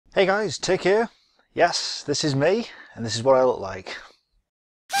Hey guys, TIK here. Yes, this is me, and this is what I look like.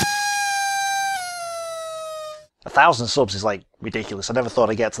 1,000 subs is like ridiculous. I never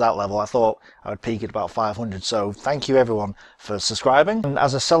thought I'd get to that level. I thought I would peak at about 500. So thank you everyone for subscribing. And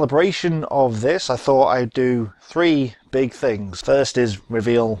as a celebration of this, I thought I'd do 3 big things. First is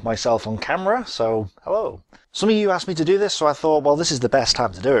reveal myself on camera. So hello. Some of you asked me to do this, so I thought, well, this is the best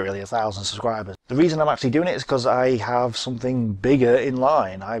time to do it really, 1,000 subscribers. The reason I'm actually doing it is because I have something bigger in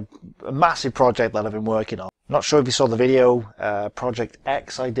line. A massive project that I've been working on. Not sure if you saw the video, Project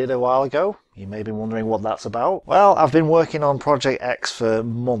X I did a while ago. You may be wondering what that's about. Well, I've been working on Project X for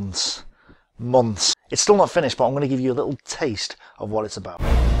months. It's still not finished, but I'm going to give you a little taste of what it's about.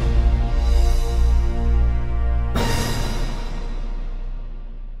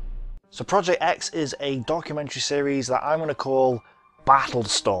 So Project X is a documentary series that I'm going to call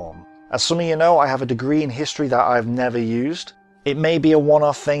Battlestorm. As some of you know, I have a degree in history that I've never used. It may be a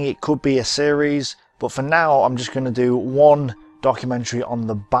one-off thing, it could be a series, but for now I'm just going to do one documentary on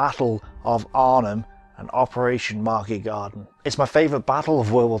the Battle of Arnhem and Operation Market Garden. It's my favourite battle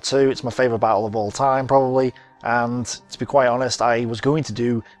of World War II, it's my favourite battle of all time probably, and to be quite honest, I was going to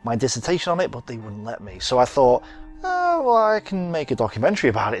do my dissertation on it, but they wouldn't let me. So I thought, well, I can make a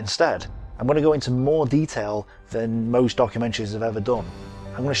documentary about it instead. I'm going to go into more detail than most documentaries have ever done.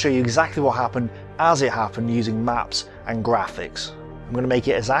 I'm going to show you exactly what happened as it happened using maps and graphics. I'm going to make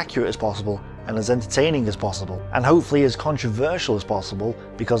it as accurate as possible and as entertaining as possible, and hopefully as controversial as possible,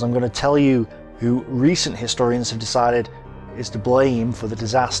 because I'm going to tell you who recent historians have decided is to blame for the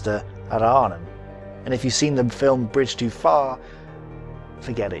disaster at Arnhem. And if you've seen the film Bridge Too Far,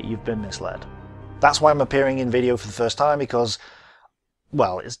 forget it, you've been misled. That's why I'm appearing in video for the first time, because,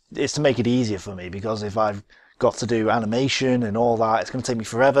 well, it's to make it easier for me, because if I've got to do animation and all that, it's going to take me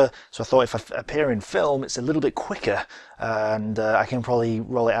forever. So I thought if I appear in film, it's a little bit quicker, and I can probably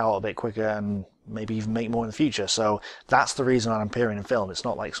roll it out a bit quicker and maybe even make more in the future. So that's the reason I'm appearing in film. It's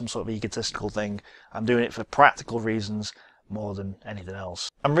not like some sort of egotistical thing. I'm doing it for practical reasons more than anything else.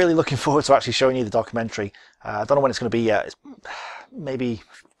 I'm really looking forward to actually showing you the documentary. I don't know when it's going to be yet. It's maybe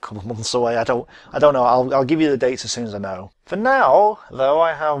a couple of months away. I don't know. I'll give you the dates as soon as I know. For now, though,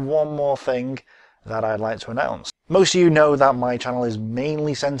 I have one more thing that I'd like to announce. Most of you know that my channel is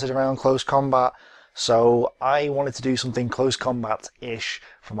mainly centered around close combat, so I wanted to do something close combat-ish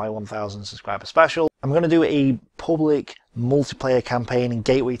for my 1,000 subscriber special. I'm going to do a public multiplayer campaign in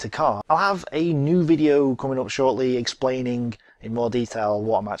Gateway to Car. I'll have a new video coming up shortly explaining in more detail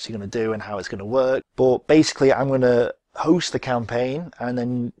what I'm actually going to do and how it's going to work, but basically I'm going to host the campaign, and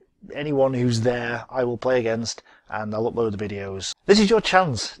then anyone who's there I will play against, and I'll upload the videos. This is your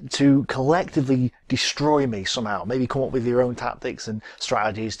chance to collectively destroy me somehow. Maybe come up with your own tactics and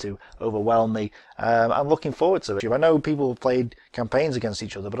strategies to overwhelm me. I'm looking forward to it. I know people have played campaigns against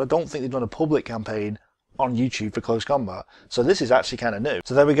each other, but I don't think they've done a public campaign on YouTube for close combat. So this is actually kind of new.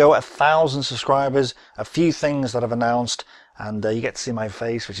 So there we go, 1,000 subscribers, a few things that I've announced, and you get to see my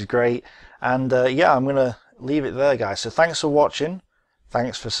face, which is great. And yeah, I'm going to leave it there, guys. So thanks for watching,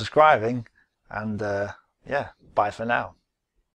 thanks for subscribing, and yeah, bye for now.